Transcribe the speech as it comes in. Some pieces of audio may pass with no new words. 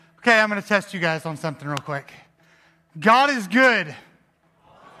I'm going to test you guys on something real quick. God is good.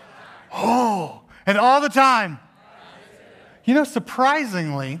 Oh, and all the time. You know,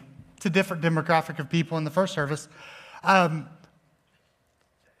 surprisingly, it's a different demographic of people in the first service.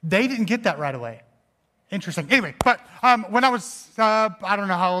 They didn't get that right away. Interesting. Anyway, but when I was, I don't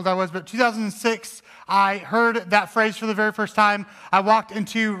know how old I was, but 2006, I heard that phrase for the very first time. I walked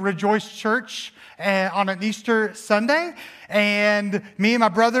into Rejoice Church on an Easter Sunday, and me and my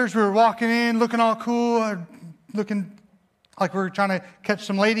brothers, we were walking in, looking all cool, looking like we were trying to catch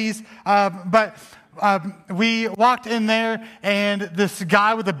some ladies. But we walked in there, and this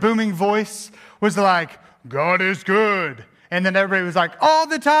guy with a booming voice was like, "God is good." And then everybody was like, "All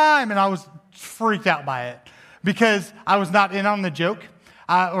the time." And I was freaked out by it because I was not in on the joke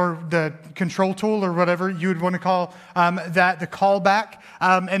or the control tool or whatever you would want to call that, the callback.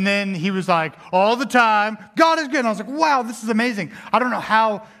 And then he was like, "All the time, God is good." And I was like, wow, this is amazing. I don't know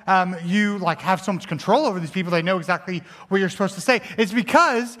how you have so much control over these people. They know exactly what you're supposed to say. It's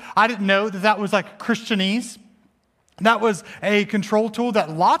because I didn't know that was like Christianese. That was a control tool that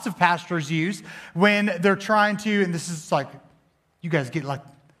lots of pastors use when they're trying to, and this is like, you guys get like,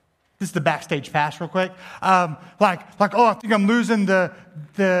 this is the backstage pass real quick. Oh, I think I'm losing the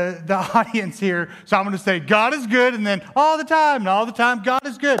audience here. So I'm going to say, God is good. And then all the time, God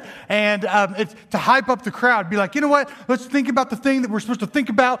is good. And it's to hype up the crowd. Be like, you know what? Let's think about the thing that we're supposed to think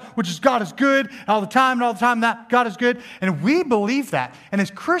about, which is God is good. And all the time, that God is good. And we believe that. And as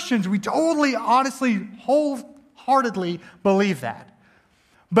Christians, we totally, honestly, wholeheartedly believe that.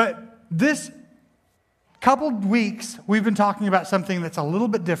 But this couple weeks, we've been talking about something that's a little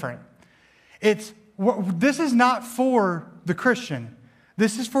bit different. This is not for the Christian.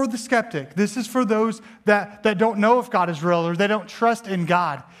 This is for the skeptic. This is for those that don't know if God is real or they don't trust in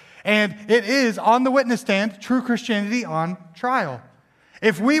God. And it is on the witness stand, true Christianity on trial.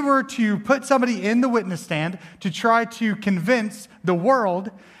 If we were to put somebody in the witness stand to try to convince the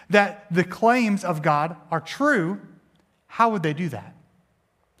world that the claims of God are true, how would they do that?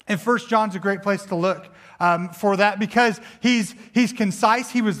 And 1 John's a great place to look for that because he's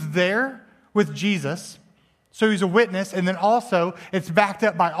concise. He was there with Jesus, so he's a witness, and then also it's backed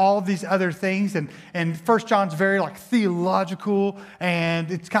up by all these other things, and 1 John's very theological,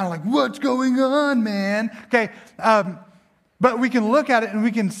 and it's kind of like, what's going on, man? Okay, but we can look at it and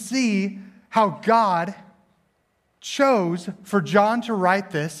we can see how God chose for John to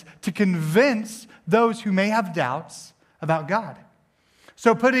write this to convince those who may have doubts about God.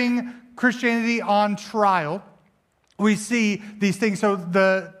 So putting Christianity on trial, we see these things. So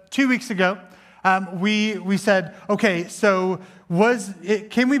 2 weeks ago, we said, okay, so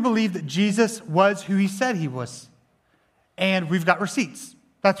can we believe that Jesus was who he said he was? And we've got receipts.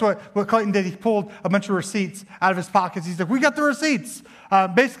 That's what Clayton did. He pulled a bunch of receipts out of his pockets. He's like, we got the receipts.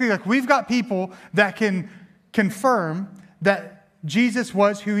 Basically, we've got people that can confirm that Jesus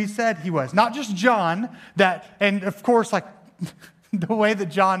was who he said he was. Not just John, and of course, the way that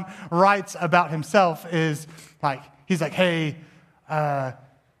John writes about himself is he's like, hey,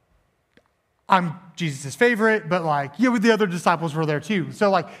 I'm Jesus' favorite, but the other disciples were there too.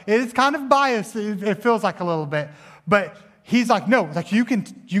 So it is kind of biased. It feels like a little bit, but he's like, no, you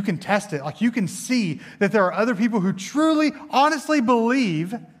can test it. You can see that there are other people who truly, honestly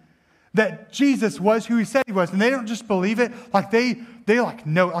believe that Jesus was who he said he was. And they don't just believe it, they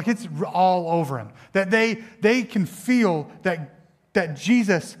know, it's all over him. That they can feel that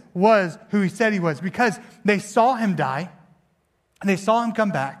Jesus was who he said he was because they saw him die and they saw him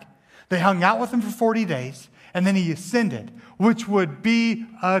come back. They hung out with him for 40 days, and then he ascended, which would be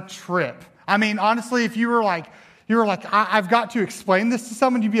a trip. I mean, honestly, if you were like, I've got to explain this to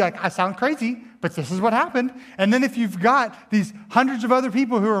someone, you'd be like, I sound crazy, but this is what happened. And then if you've got these hundreds of other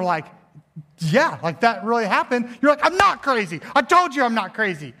people who are like, yeah, that really happened, you're like, I'm not crazy. I told you I'm not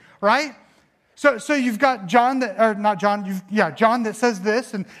crazy, right? So you've got John that says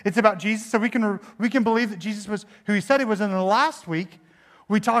this, and it's about Jesus. So we can believe that Jesus was who he said he was. And then last week,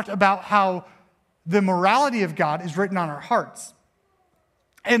 we talked about how the morality of God is written on our hearts.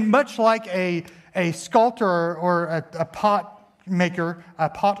 And much like a sculptor or a pot maker, a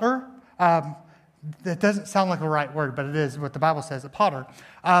potter, that doesn't sound like the right word, but it is what the Bible says, a potter,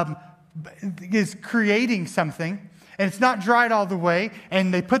 is creating something, and it's not dried all the way,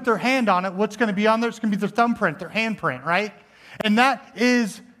 and they put their hand on it. What's going to be on there? It's going to be their thumbprint, their handprint, right? And that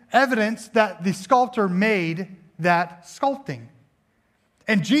is evidence that the sculptor made that sculpting.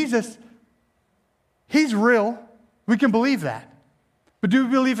 And Jesus, he's real. We can believe that. But do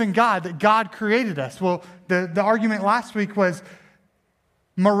we believe in God, that God created us? Well, the argument last week was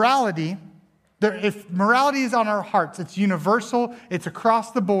morality If morality is on our hearts, it's universal, it's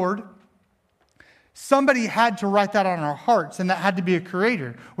across the board. Somebody had to write that on our hearts, and that had to be a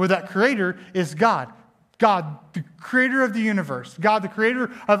creator, where that creator is God. God, the creator of the universe. God, the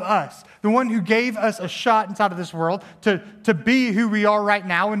creator of us. The one who gave us a shot inside of this world to be who we are right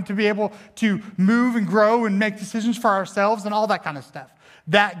now and to be able to move and grow and make decisions for ourselves and all that kind of stuff.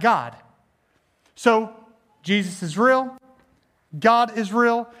 That God. So, Jesus is real. God is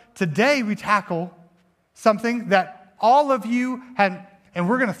real. Today we tackle something that all of you had, and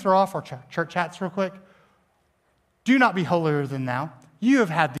we're going to throw off our church hats real quick. Do not be holier than thou. You have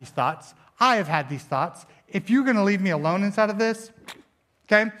had these thoughts. I have had these thoughts. If you're going to leave me alone inside of this,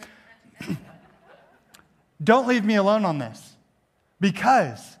 okay, don't leave me alone on this,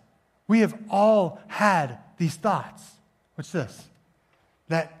 because we have all had these thoughts. What's this?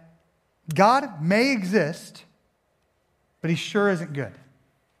 That God may exist, but he sure isn't good.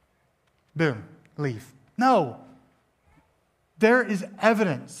 Boom, leave. No. There is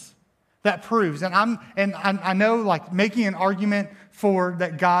evidence that proves, and I know, like, making an argument for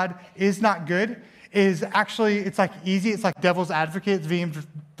that God is not good is actually, it's like easy. It's like devil's advocate. It's being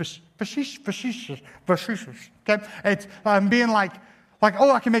facetious. Okay? It's being like,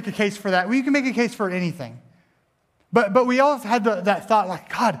 oh, I can make a case for that. Well, you can make a case for anything. But we all have had that thought,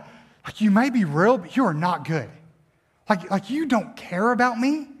 like, God, like, you may be real, but you are not good. Like you don't care about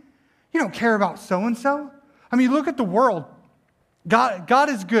me. You don't care about so-and-so. I mean, look at the world. God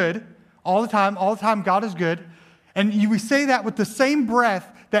is good all the time. All the time, God is good. And we say that with the same breath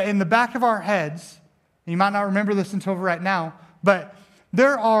that in the back of our heads, and you might not remember this until right now, but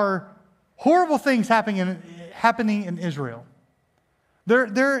there are horrible things happening in Israel.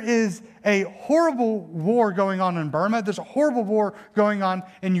 There is a horrible war going on in Burma. There's a horrible war going on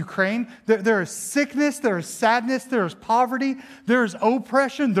in Ukraine. There is sickness. There is sadness. There is poverty. There is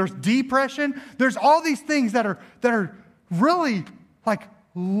oppression. There's depression. There's all these things that are really like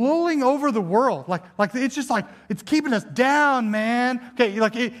lulling over the world. Like it's just like it's keeping us down, man. Okay,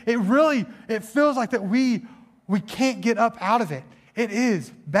 like it feels like that we can't get up out of it. It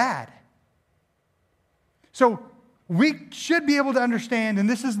is bad. So we should be able to understand, and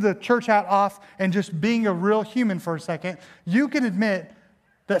this is the church hat off and just being a real human for a second. You can admit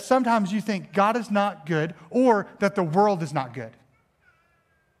that sometimes you think God is not good or that the world is not good.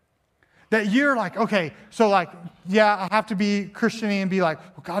 That you're like, okay, so like, yeah, I have to be Christian and be like,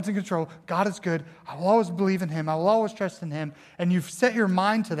 well, God's in control. God is good. I will always believe in him. I will always trust in him. And you've set your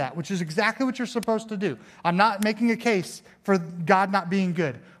mind to that, which is exactly what you're supposed to do. I'm not making a case for God not being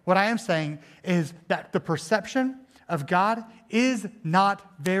good. What I am saying is that the perception of God is not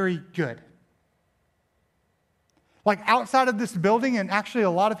very good. Like outside of this building, and actually a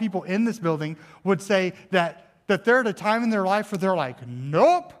lot of people in this building would say that they're at a time in their life where they're like,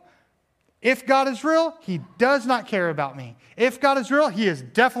 nope. If God is real, he does not care about me. If God is real, he is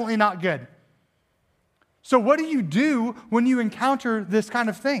definitely not good. So what do you do when you encounter this kind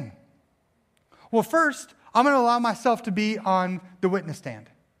of thing? Well, first, I'm going to allow myself to be on the witness stand.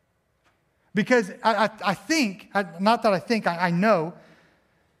 Because I know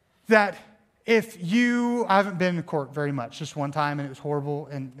that if I haven't been in court very much, just one time, and it was horrible,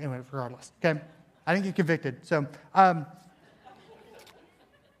 and anyway, regardless, okay? I didn't get convicted, so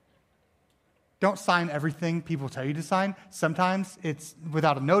don't sign everything people tell you to sign. Sometimes it's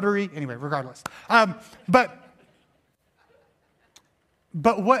without a notary. Anyway, regardless. But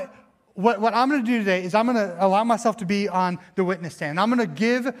what I'm going to do today is I'm going to allow myself to be on the witness stand. I'm going to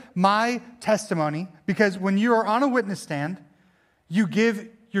give my testimony, because when you are on a witness stand, you give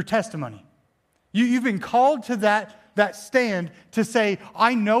your testimony. You've been called to that stand to say,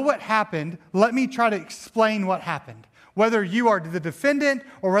 I know what happened. Let me try to explain what happened. Whether you are the defendant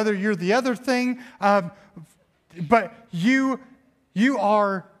or whether you're the other thing, but you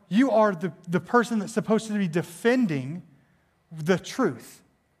are the person that's supposed to be defending the truth.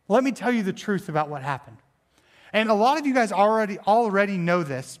 Let me tell you the truth about what happened. And a lot of you guys already know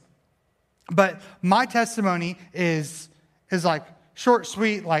this, but my testimony is like short,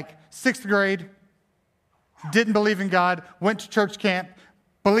 sweet, like 6th grade, didn't believe in God, went to church camp,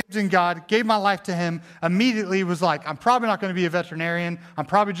 believed in God, gave my life to him, immediately was like, I'm probably not going to be a veterinarian. I'm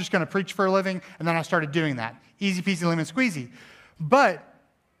probably just going to preach for a living. And then I started doing that. Easy peasy lemon squeezy. But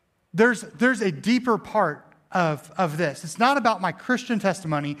there's a deeper part of this. It's not about my Christian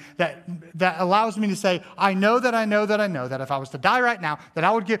testimony that allows me to say, I know that if I was to die right now, that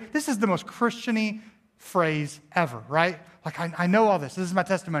I would give. This is the most Christian-y phrase ever, right? Like, I know all this. This is my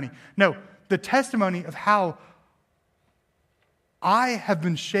testimony. No, the testimony of how I have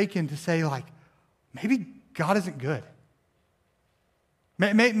been shaken to say, like, maybe God isn't good.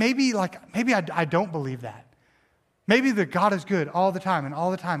 Maybe I don't believe that. Maybe that God is good all the time, and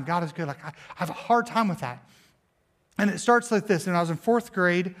all the time God is good. Like I have a hard time with that. And it starts like this. When I was in fourth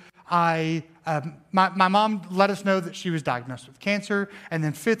grade, my mom let us know that she was diagnosed with cancer. And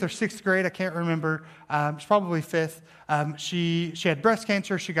then fifth or sixth grade, I can't remember, it's probably fifth, she had breast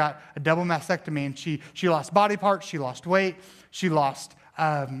cancer. She got a double mastectomy, and she lost body parts. She lost weight. She lost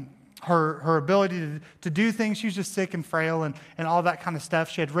her ability to do things. She was just sick and frail and all that kind of stuff.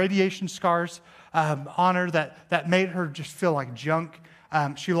 She had radiation scars on her that made her just feel like junk.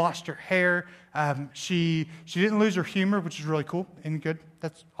 She lost her hair. She didn't lose her humor, which is really cool and good.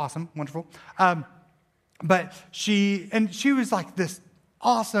 That's awesome, wonderful. But she was like this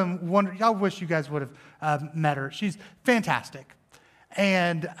awesome, wonderful. I wish you guys would have met her. She's fantastic,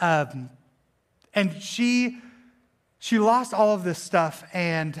 and she lost all of this stuff,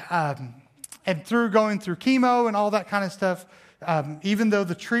 and through going through chemo and all that kind of stuff, even though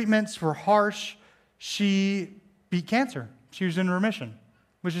the treatments were harsh, she beat cancer. She was in remission,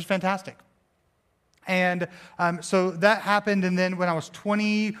 which is fantastic. And so that happened, and then when I was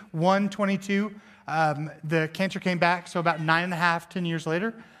 21, 22, the cancer came back. So about 10 years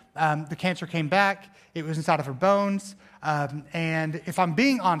later, the cancer came back. It was inside of her bones. And if I'm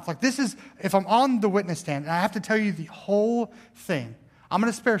being honest, if I'm on the witness stand, and I have to tell you the whole thing, I'm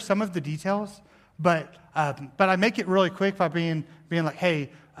going to spare some of the details, but I make it really quick by being like,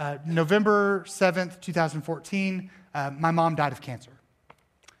 hey, November 7th, 2014, my mom died of cancer.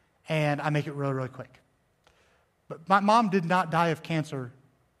 And I make it really, really quick. But my mom did not die of cancer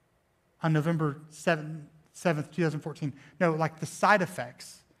on November 7th, 2014. No, like the side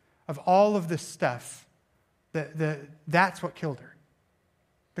effects of all of this stuff, that's what killed her.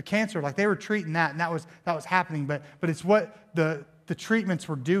 The cancer, like they were treating that, and that was happening, but it's what the treatments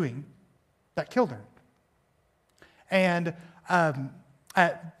were doing that killed her. And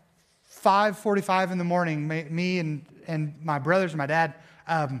at 5:45 in the morning, me and my brothers and my dad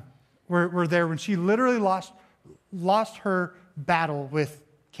were there when she literally lost her battle with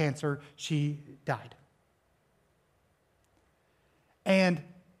cancer. She died. And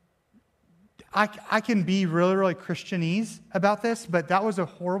I can be really, really Christianese about this, but that was a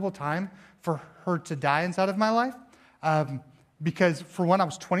horrible time for her to die inside of my life. Because for one, I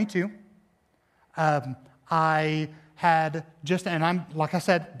was 22. I had and I'm, like I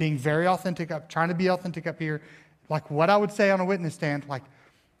said, being very authentic, I'm trying to be authentic up here, like what I would say on a witness stand, like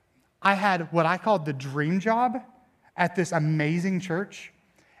I had what I called the dream job at this amazing church,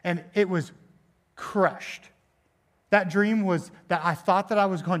 and it was crushed. That dream was that I thought that I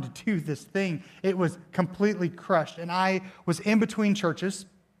was going to do this thing. It was completely crushed, and I was in between churches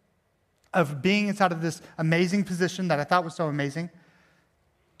of being inside of this amazing position that I thought was so amazing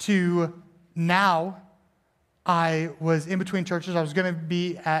to now I was in between churches. I was going to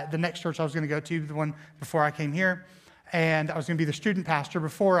be at the next church I was going to go to, the one before I came here. And I was going to be the student pastor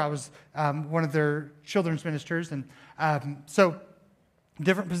before I was one of their children's ministers. And so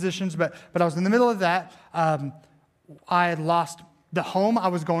different positions, but I was in the middle of that. I had lost the home I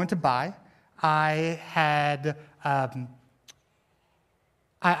was going to buy. I had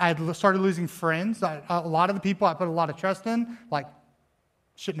started losing friends. A lot of the people I put a lot of trust in, like,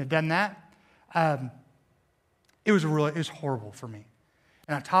 shouldn't have done that. It was horrible for me.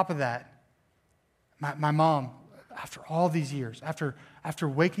 And on top of that, my mom, after all these years, after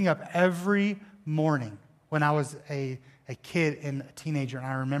waking up every morning when I was a kid and a teenager, and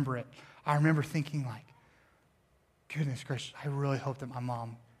I remember it, I remember thinking like, goodness gracious, I really hope that my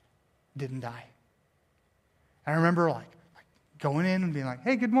mom didn't die. I remember like going in and being like,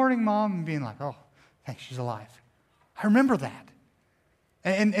 hey, good morning, Mom, and being like, oh, thanks, she's alive. I remember that.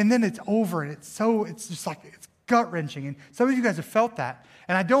 And then it's over, and it's just like, it's gut-wrenching. And some of you guys have felt that.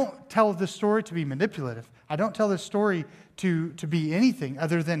 And I don't tell this story to be manipulative. I don't tell this story to be anything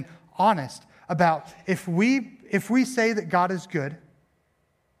other than honest about if we say that God is good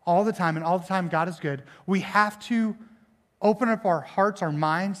all the time, and all the time God is good, we have to open up our hearts, our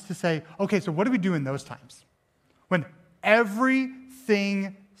minds to say, okay, so what do we do in those times? When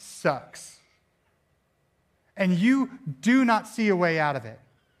everything sucks and you do not see a way out of it.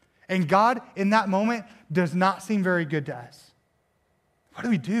 And God, in that moment, does not seem very good to us. What do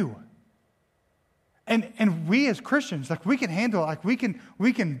we do? And we as Christians, like we can handle it, like we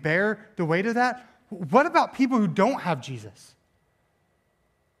can bear the weight of that. What about people who don't have Jesus?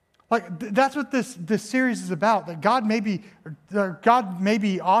 Like that's what this series is about. That God may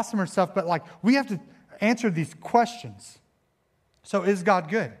be awesome or stuff, but like we have to answer these questions. So is God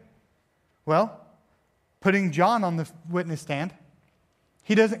good? Well, putting John on the witness stand,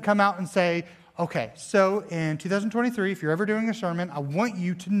 he doesn't come out and say, okay, so in 2023, if you're ever doing a sermon, I want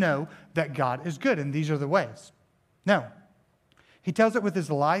you to know that God is good, and these are the ways. No. He tells it with his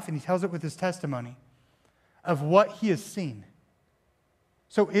life, and he tells it with his testimony of what he has seen.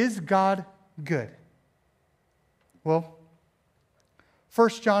 So is God good? Well,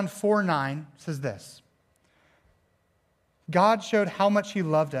 1 John 4:9 says this. God showed how much he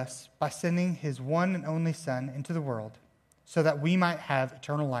loved us by sending his one and only Son into the world so that we might have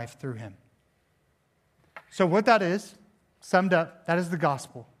eternal life through him. So what that is, summed up, that is the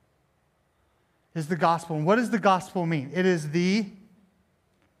gospel. Is the gospel. And what does the gospel mean? It is the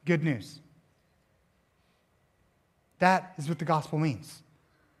good news. That is what the gospel means.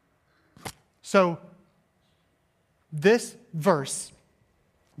 So this verse,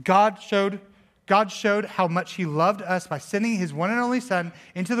 God showed how much he loved us by sending his one and only Son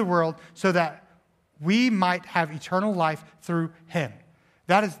into the world so that we might have eternal life through him.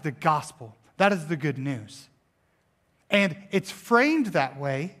 That is the gospel. That is the good news. And it's framed that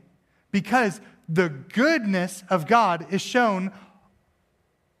way because the goodness of God is shown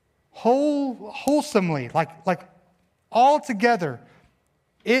wholesomely, like all together.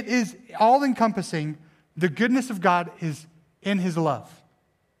 It is all-encompassing. The goodness of God is in his love.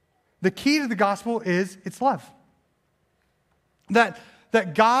 The key to the gospel is its love. That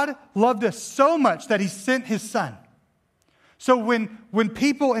God loved us so much that he sent his Son. So when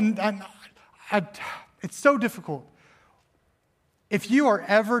people, it's so difficult. If you are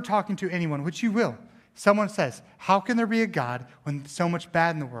ever talking to anyone, which you will, someone says, how can there be a God when so much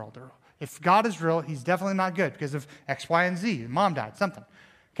bad in the world? Or if God is real, he's definitely not good because of X, Y, and Z. Mom died, something.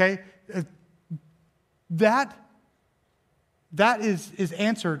 Okay? That is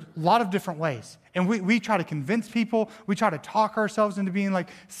answered a lot of different ways. And we try to convince people. We try to talk ourselves into being like,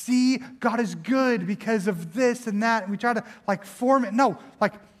 see, God is good because of this and that. And we try to form it. No,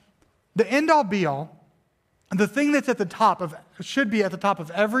 the end-all be-all, the thing that's should be at the top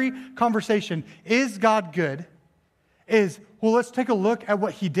of every conversation, is God good, is, well, let's take a look at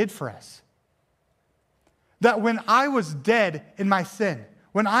what he did for us. That when I was dead in my sin,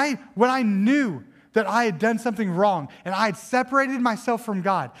 when I knew that I had done something wrong and I had separated myself from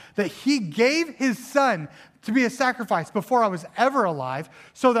God, that he gave his Son to be a sacrifice before I was ever alive,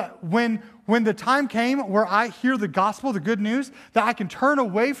 so that when the time came where I hear the gospel, the good news, that I can turn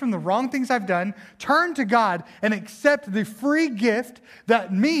away from the wrong things I've done, turn to God and accept the free gift.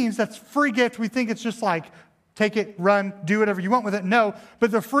 That's free gift. We think it's just like, take it, run, do whatever you want with it. No,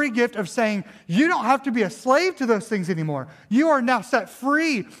 but the free gift of saying, you don't have to be a slave to those things anymore. You are now set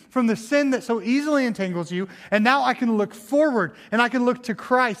free from the sin that so easily entangles you. And now I can look forward and I can look to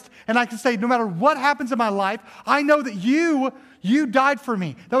Christ and I can say, no matter what happens in my life, I know that you died for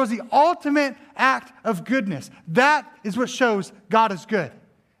me. That was the ultimate act of goodness. That is what shows God is good.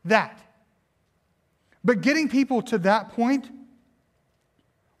 That. But getting people to that point,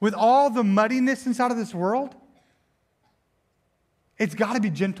 with all the muddiness inside of this world, it's got to be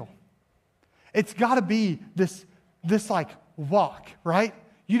gentle. It's got to be this walk, right?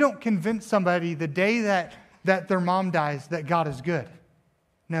 You don't convince somebody the day that their mom dies that God is good.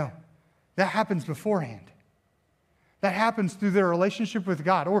 No, that happens beforehand. That happens through their relationship with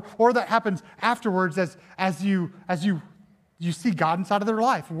God, or that happens afterwards as you see God inside of their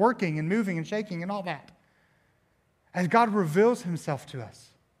life, working and moving and shaking and all that. As God reveals himself to us.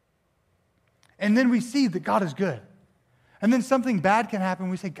 And then we see that God is good. And then something bad can happen.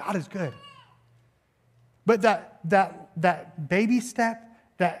 We say, God is good. But that baby step,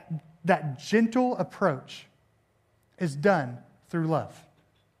 that gentle approach is done through love.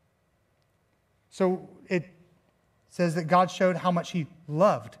 So it says that God showed how much he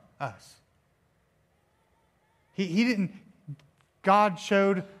loved us. God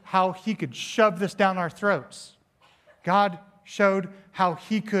showed how he could shove this down our throats. God showed how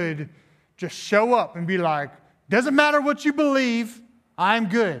he could just show up and be like, doesn't matter what you believe, I'm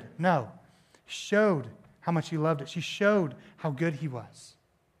good. No. He showed how much he loved us. He showed how good he was.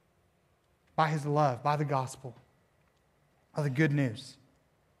 By his love, by the gospel, by the good news.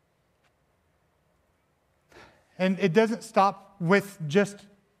 And it doesn't stop with just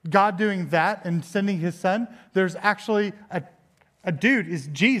God doing that and sending his Son. There's actually a dude, is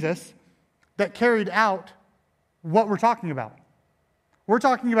Jesus, that carried out what we're talking about. We're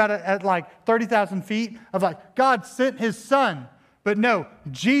talking about it at 30,000 feet of God sent his Son. But no,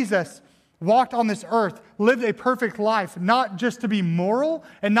 Jesus walked on this earth, lived a perfect life, not just to be moral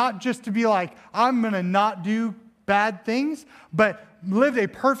and not just to be I'm going to not do bad things, but lived a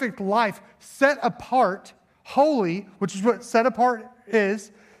perfect life, set apart, holy, which is what set apart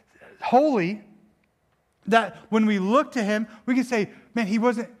is, holy, that when we look to him, we can say, man, he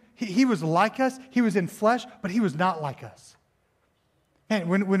He was like us. He was in flesh, but he was not like us. And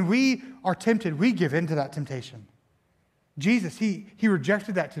when we are tempted, we give in to that temptation. Jesus, he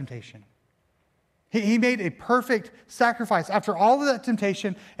rejected that temptation. He made a perfect sacrifice after all of that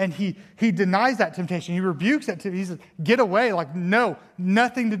temptation, and he denies that temptation. He rebukes it. He says, get away. Like, no,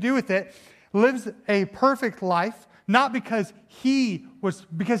 nothing to do with it. Lives a perfect life, not because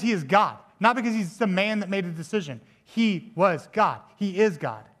because he is God. Not because he's the man that made a decision. He was God. He is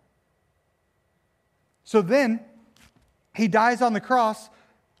God. So then, he dies on the cross,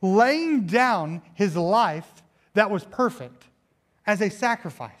 laying down his life that was perfect as a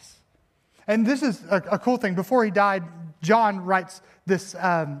sacrifice. And this is a cool thing. Before he died, John writes this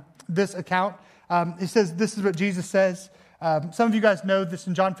account. He says, this is what Jesus says. Some of you guys know this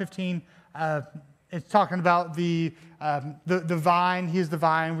in John 15. It's talking about the vine. He is the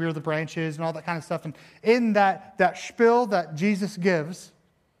vine. We are the branches and all that kind of stuff. And in that spiel that Jesus gives,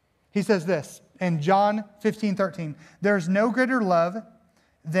 he says this in John 15:13. There is no greater love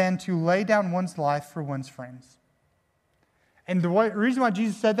than to lay down one's life for one's friends. And the reason why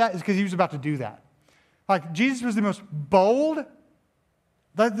Jesus said that is because he was about to do that. Like, Jesus was the most bold,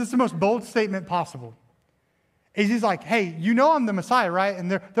 this is the most bold statement possible. He's like, hey, you know I'm the Messiah, right? And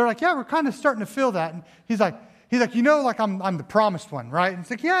they're like, yeah, we're kind of starting to feel that. And he's like, you know, like I'm the promised one, right? And it's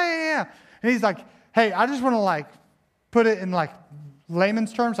like, yeah. And he's like, hey, I just want to like put it in like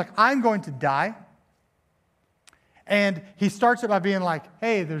layman's terms, like I'm going to die. And he starts it by being like,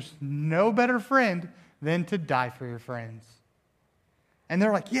 hey, there's no better friend than to die for your friends. And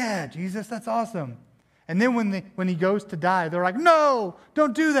they're like, yeah, Jesus, that's awesome. And then when he goes to die, they're like, no,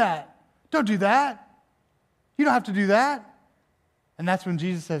 don't do that. Don't do that. You don't have to do that. And that's when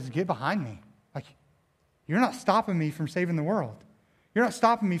Jesus says, get behind me. Like, you're not stopping me from saving the world. You're not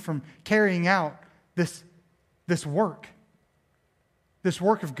stopping me from carrying out this work. This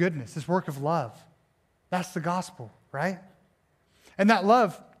work of goodness, this work of love. That's the gospel, right? And that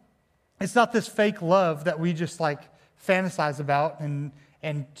love, it's not this fake love that we just like fantasize about and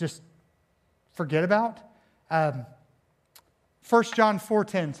just forget about. 1 John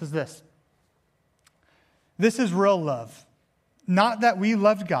 4:10 says this. This is real love. Not that we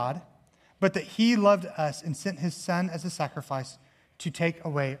loved God, but that he loved us and sent his son as a sacrifice to take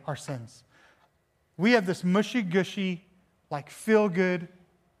away our sins. We have this mushy-gushy, like feel-good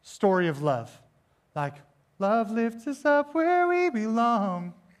story of love. Like, love lifts us up where we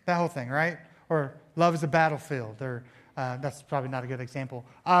belong. That whole thing, right? Or love is a battlefield. Or that's probably not a good example.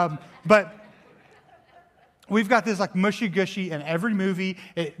 But we've got this like mushy-gushy in every movie.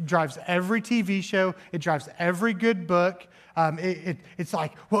 It drives every TV show. It drives every good book. It's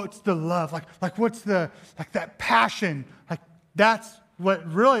like, what's the love? Like what's the, like that passion? Like that's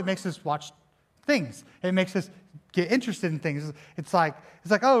what really makes us watch things. It makes us get interested in things. It's like,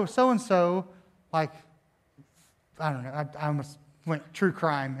 oh, so-and-so, like, I don't know. I almost went true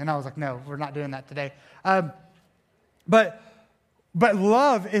crime, and I was like, no, we're not doing that today. But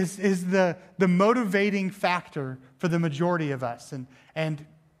love is the motivating factor for the majority of us. And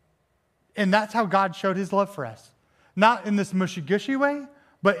that's how God showed his love for us. Not in this mushy-gushy way,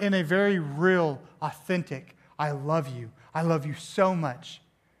 but in a very real, authentic, I love you. I love you so much.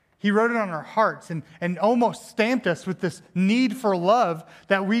 He wrote it on our hearts and almost stamped us with this need for love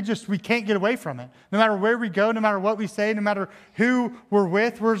that we can't get away from it. No matter where we go, no matter what we say, no matter who we're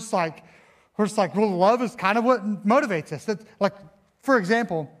with, we're just like, well, love is kind of what motivates us. It's like, for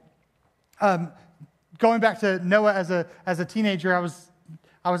example, going back to Noah as a teenager, I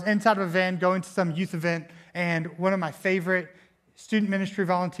was inside of a van going to some youth event, and one of my favorite student ministry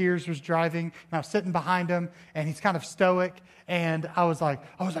volunteers was driving, and I was sitting behind him, and he's kind of stoic, and I was like,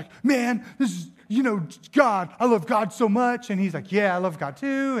 man, this is, God. I love God so much. And he's like, yeah, I love God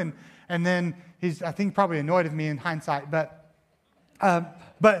too. And then he's, I think, probably annoyed at me in hindsight, but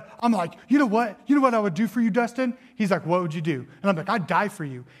I'm like, you know what I would do for you, Dustin? He's like, what would you do? And I'm like, I'd die for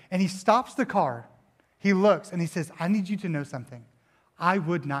you. And he stops the car. He looks and he says, I need you to know something. I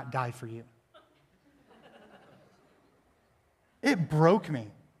would not die for you. It broke me.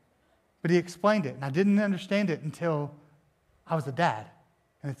 But he explained it, and I didn't understand it until I was a dad.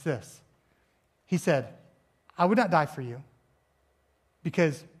 And it's this. He said, I would not die for you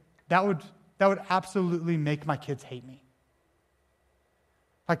because that would absolutely make my kids hate me.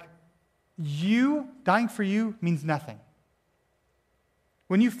 Like, dying for you means nothing.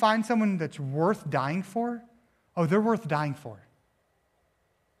 When you find someone that's worth dying for, they're worth dying for.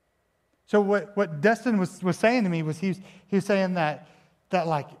 So what Dustin was saying to me was he was saying that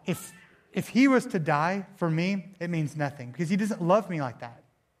like if he was to die for me, it means nothing because he doesn't love me like that.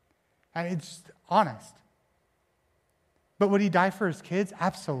 I mean, it's just honest. But would he die for his kids?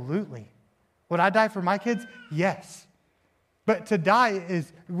 Absolutely. Would I die for my kids? Yes. But to die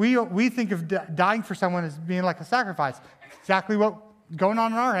is, we think of dying for someone as being like a sacrifice. Exactly what going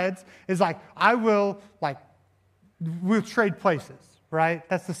on in our heads is like, we'll trade places, right?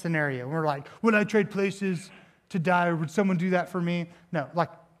 That's the scenario. We're like, would I trade places to die, or would someone do that for me? No, like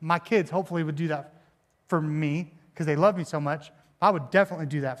my kids hopefully would do that for me because they love me so much. I would definitely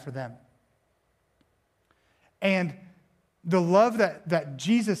do that for them. And the love that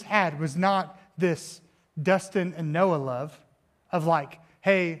Jesus had was not this Dustin and Noah love of like,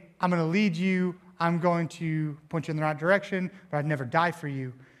 hey, I'm going to lead you. I'm going to point you in the right direction, but I'd never die for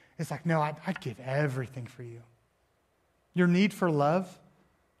you. It's like, no, I'd give everything for you. Your need for love,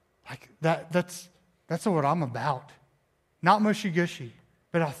 like that's what I'm about. Not mushy-gushy,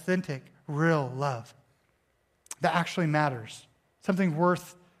 but authentic, real love that actually matters. Something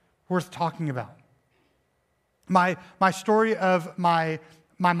worth talking about. My story of my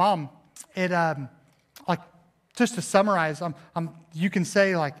mom, it like just to summarize, you can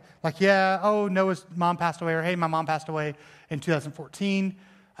say like yeah, oh, Noah's mom passed away, or hey, my mom passed away in 2014,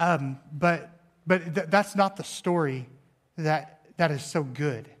 but that's not the story that is so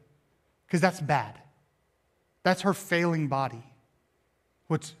good, because that's bad. That's her failing body.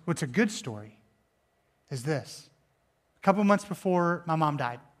 What's a good story is this. A couple months before my mom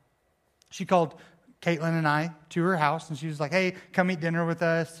died, she called Caitlin and I to her house, and she was like, hey, come eat dinner with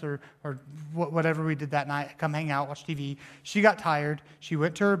us, or whatever we did that night. Come hang out, watch TV. She got tired. She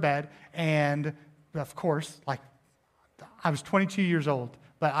went to her bed, and of course, like, I was 22 years old,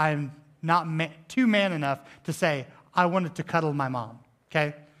 but I'm not too man enough to say I wanted to cuddle my mom,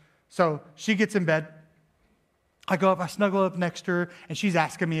 okay? So she gets in bed. I go up, I snuggle up next to her, and she's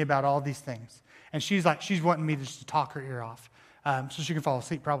asking me about all these things. And she's wanting me to just talk her ear off so she can fall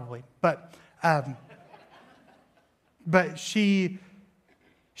asleep probably. But she's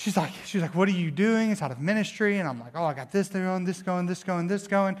like, what are you doing? It's out of ministry. And I'm like, oh, I got this going, this going, this going, this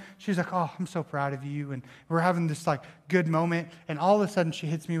going. She's like, oh, I'm so proud of you. And we're having this like good moment. And all of a sudden she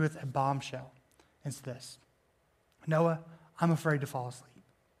hits me with a bombshell. It's this: Noah, I'm afraid to fall asleep.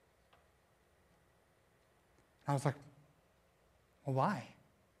 I was like, well, why?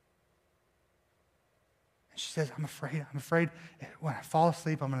 And she says, I'm afraid when I fall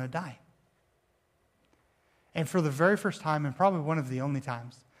asleep, I'm going to die. And for the very first time, and probably one of the only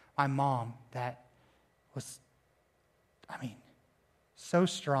times, my mom, that was, so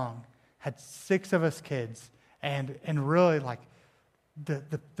strong, had 6 of us kids, and really like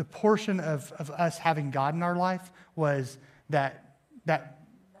the portion of us having God in our life was that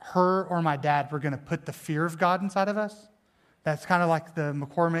her or my dad were going to put the fear of God inside of us. That's kind of like the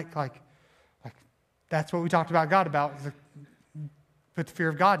Mccormick, like that's what we talked about God about, put the fear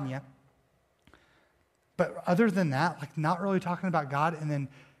of God in you. But other than that, like not really talking about God, and then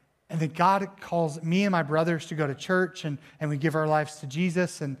God calls me and my brothers to go to church, and we give our lives to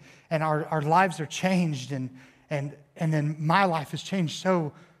Jesus, and our lives are changed, and then my life has changed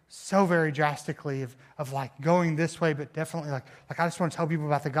so very drastically of like going this way, but definitely like I just want to tell people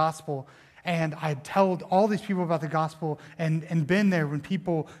about the gospel. And I told all these people about the gospel and been there when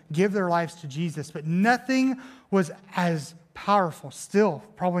people give their lives to Jesus, but nothing was as powerful, still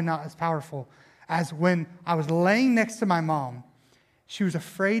probably not as powerful, as when I was laying next to my mom. She was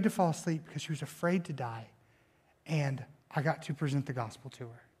afraid to fall asleep because she was afraid to die, and I got to present the gospel to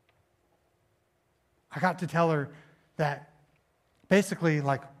her. I got to tell her that basically,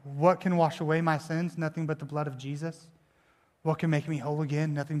 like, what can wash away my sins? Nothing but the blood of Jesus. What can make me whole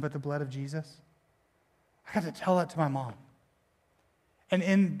again? Nothing but the blood of Jesus. I got to tell that to my mom. And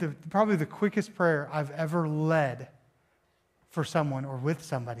in probably the quickest prayer I've ever led for someone or with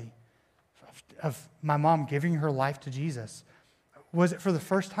somebody, of my mom giving her life to Jesus, was it for the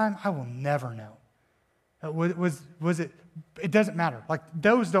first time? I will never know. Was it? It doesn't matter. Like,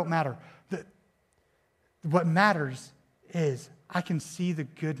 those don't matter. What matters is I can see the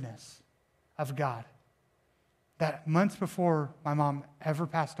goodness of God. That months before my mom ever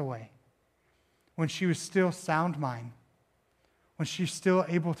passed away, when she was still sound mind, when she's still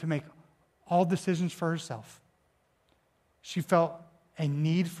able to make all decisions for herself, she felt a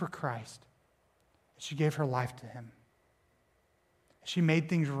need for Christ. She gave her life to him. She made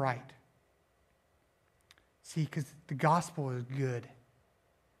things right. See, because the gospel is good.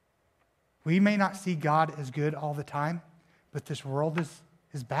 We may not see God as good all the time, but this world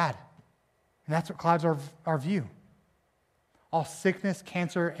is bad. And that's what clouds our view. All sickness,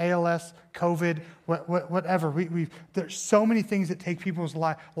 cancer, ALS, COVID, whatever. There's so many things that take people's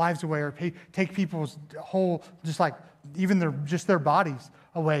lives away, or take people's whole, just like even their bodies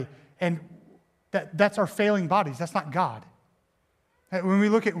away. And that's our failing bodies. That's not God. When we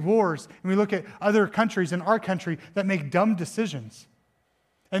look at wars, and we look at other countries in our country that make dumb decisions,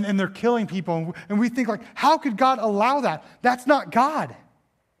 and they're killing people, and we think like, how could God allow that? That's not God.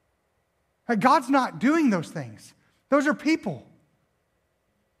 God's not doing those things. Those are people.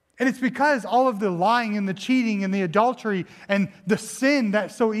 And it's because all of the lying and the cheating and the adultery and the sin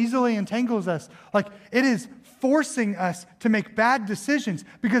that so easily entangles us, like it is forcing us to make bad decisions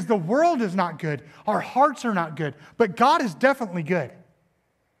because the world is not good. Our hearts are not good, but God is definitely good.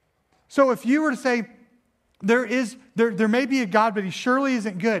 So if you were to say, there may be a God, but he surely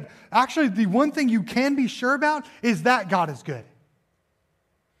isn't good. Actually, the one thing you can be sure about is that God is good.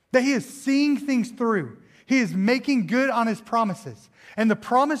 That he is seeing things through. He is making good on his promises. And the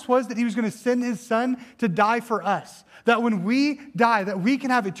promise was that he was going to send his son to die for us. That when we die, that we can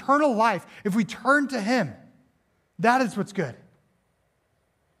have eternal life if we turn to him. That is what's good.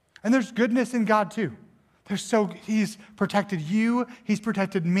 And there's goodness in God too. He's protected you. He's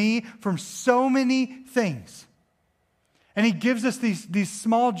protected me from so many things. And he gives us these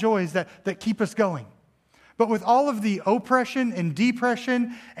small joys that keep us going. But with all of the oppression and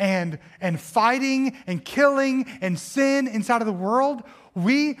depression and fighting and killing and sin inside of the world,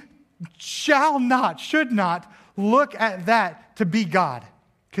 we should not look at that to be God,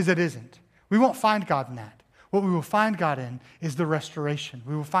 because it isn't. We won't find God in that. What we will find God in is the restoration.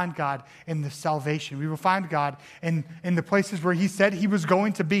 We will find God in the salvation. We will find God in the places where he said he was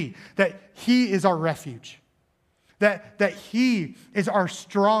going to be, that he is our refuge. That he is our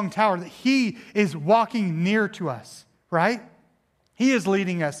strong tower, that he is walking near to us, right? He is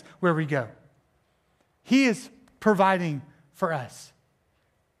leading us where we go. He is providing for us.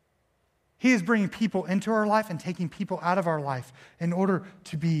 He is bringing people into our life and taking people out of our life in order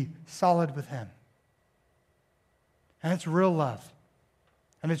to be solid with him. And it's real love.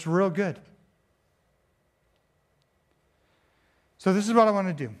 And it's real good. So this is what I want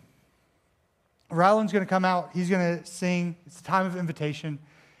to do. Ryland's going to come out. He's going to sing. It's a time of invitation.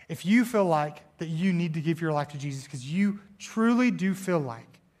 If you feel like that you need to give your life to Jesus because you truly do feel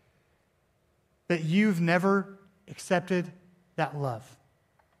like that you've never accepted that love.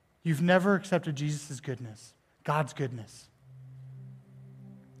 You've never accepted Jesus' goodness, God's goodness.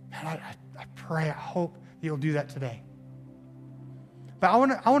 And I pray, I hope that you'll do that today. But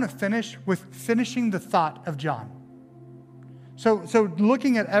I want to finish with finishing the thought of John. So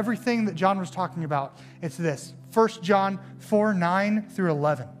looking at everything that John was talking about, it's this. 1 John 4, 9 through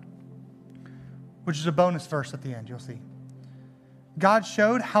 11, which is a bonus verse at the end, you'll see. God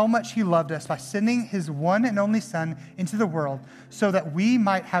showed how much he loved us by sending his one and only Son into the world so that we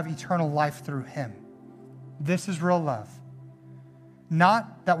might have eternal life through him. This is real love.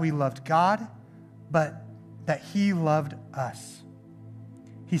 Not that we loved God, but that he loved us.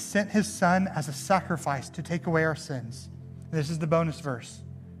 He sent his Son as a sacrifice to take away our sins. This is the bonus verse.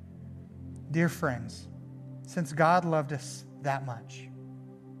 Dear friends, since God loved us that much,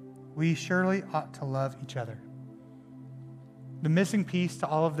 we surely ought to love each other. The missing piece to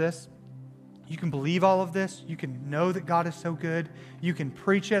all of this, you can believe all of this, you can know that God is so good, you can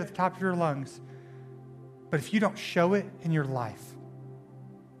preach it at the top of your lungs, but if you don't show it in your life,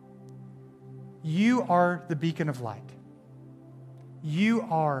 you are the beacon of light. You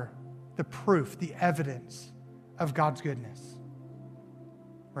are the proof, the evidence of God's goodness,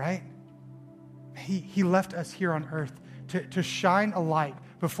 right? He left us here on earth to shine a light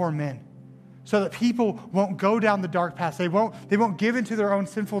before men so that people won't go down the dark path. They won't give into their own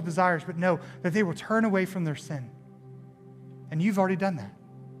sinful desires, but know that they will turn away from their sin. And you've already done that.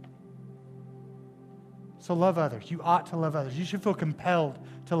 So love others. You ought to love others. You should feel compelled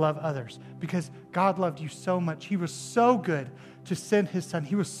to love others because God loved you so much. He was so good to send his Son.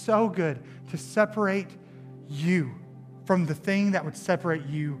 He was so good to separate you from the thing that would separate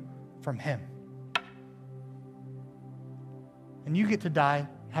you from him. And you get to die,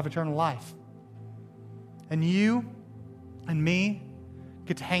 have eternal life. And you and me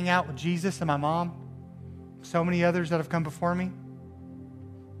get to hang out with Jesus and my mom, so many others that have come before me,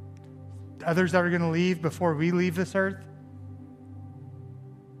 others that are going to leave before we leave this earth.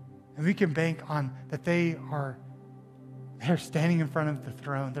 And we can bank on that they're standing in front of the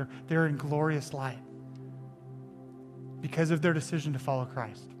throne. They're in glorious light because of their decision to follow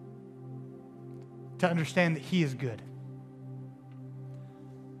Christ, to understand that he is good.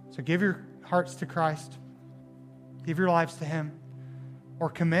 So give your hearts to Christ, give your lives to him, or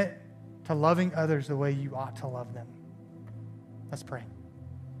commit to loving others the way you ought to love them. Let's pray.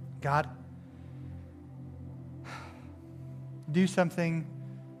 God, do something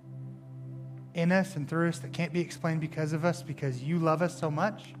in us and through us that can't be explained because of us, because you love us so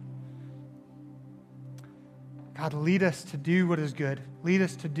much. God, lead us to do what is good. Lead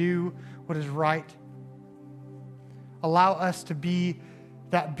us to do what is right. Allow us to be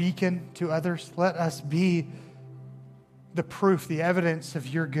that beacon to others. Let us be the proof, the evidence of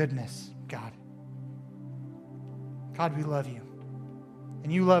your goodness, God. God, we love you.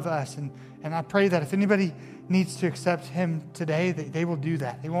 And you love us. And I pray that if anybody needs to accept him today, they will do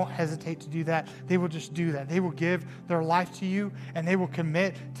that. They won't hesitate to do that. They will just do that. They will give their life to you, and they will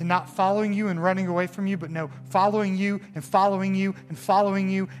commit to not following you and running away from you, but no, following you and following you and following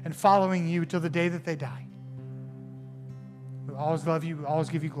you and following you till the day that they die. We always love you. We always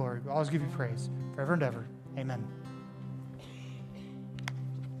give you glory. We always give you praise forever and ever. Amen.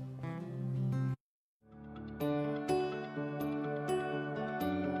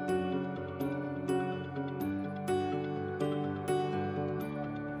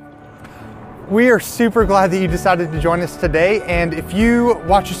 We are super glad that you decided to join us today. And if you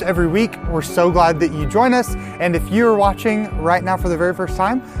watch us every week, we're so glad that you join us. And if you're watching right now for the very first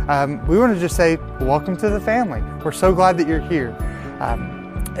time, we want to just say, welcome to the family. We're so glad that you're here.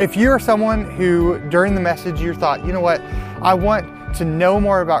 If you're someone who, during the message, you thought, you know what, I want to know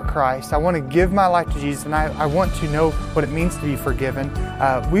more about Christ. I want to give my life to Jesus, and I want to know what it means to be forgiven.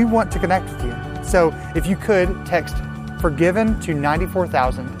 We want to connect with you. So if you could, text forgiven to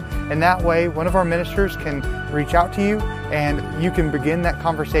 94,000. And that way, one of our ministers can reach out to you, and you can begin that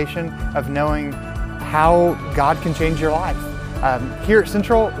conversation of knowing how God can change your life. Here at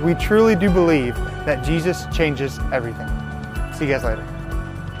Central, we truly do believe that Jesus changes everything. See you guys later.